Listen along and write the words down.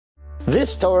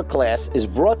This Torah class is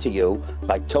brought to you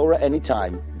by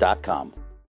TorahAnytime.com.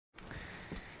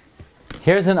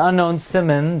 Here's an unknown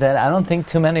Siman that I don't think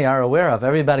too many are aware of.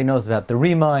 Everybody knows about the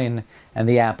Rimain and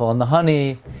the apple and the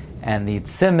honey and the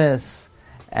Tzimis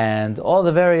and all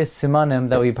the various Simanim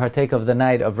that we partake of the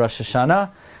night of Rosh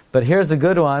Hashanah. But here's a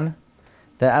good one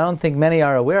that I don't think many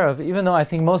are aware of, even though I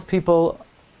think most people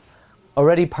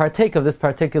already partake of this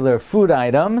particular food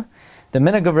item. The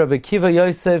minhag of Rabbi Kiva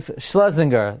Yosef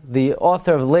Schlesinger, the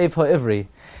author of Lev HaIvri,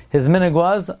 his minhag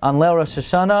was, on Leil Rosh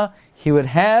Hashanah, he would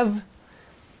have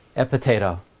a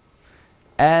potato.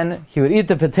 And he would eat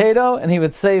the potato, and he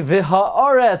would say,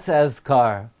 V'ha'aretz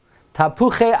ezkar.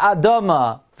 Tapuche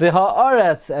adama.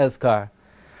 V'ha'aretz ezkar.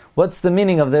 What's the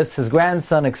meaning of this? His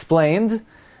grandson explained,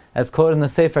 as quoted in the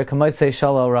Sefer Kamotzei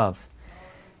Shalom Rav,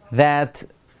 that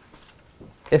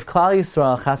if Klal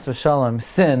Yisrael, Chas v'Shalom,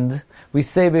 sinned, we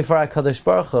say before HaKadosh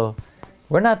Baruch Hu,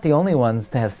 we're not the only ones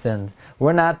to have sinned.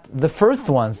 We're not the first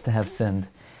ones to have sinned.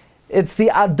 It's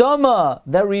the Adama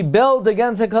that rebelled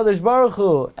against HaKadosh Baruch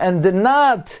Hu and did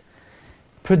not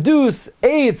produce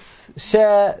eitz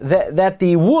that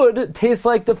the wood tastes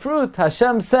like the fruit.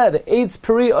 Hashem said, eitz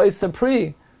peri oisa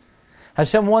pri.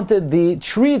 Hashem wanted the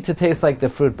tree to taste like the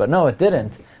fruit, but no, it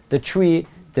didn't. The tree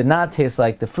did not taste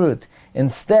like the fruit.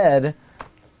 Instead,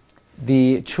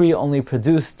 the tree only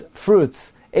produced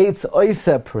fruits, eitz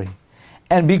oisa pri.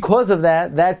 And because of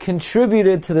that, that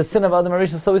contributed to the sin of Adam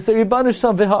HaRishon. So we say, remember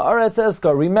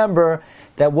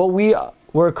that what we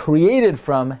were created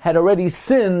from had already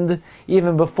sinned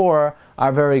even before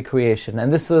our very creation.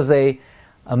 And this was a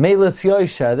Meilitz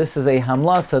Yosha, this is a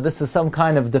Hamlatza, this is some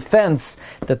kind of defense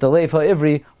that the Lev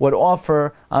HaIvri would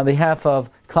offer on behalf of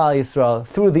Klal Yisrael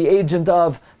through the agent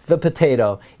of the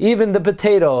potato. Even the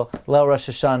potato, Leil Rosh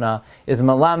Hashanah, is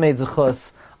Malamed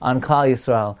Zechus on Klal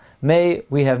Yisrael. May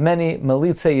we have many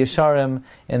Melitzei Yesharim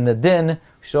in the din,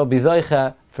 Shol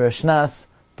Bizoicha, for Shnas,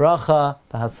 Bracha,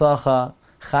 B'Hatzlacha,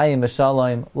 Chayim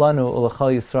V'Shalom, Lanu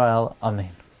U'Lechol Yisrael.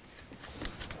 Amen.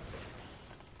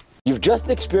 You've just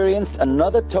experienced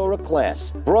another Torah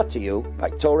class brought to you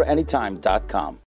by TorahAnytime.com.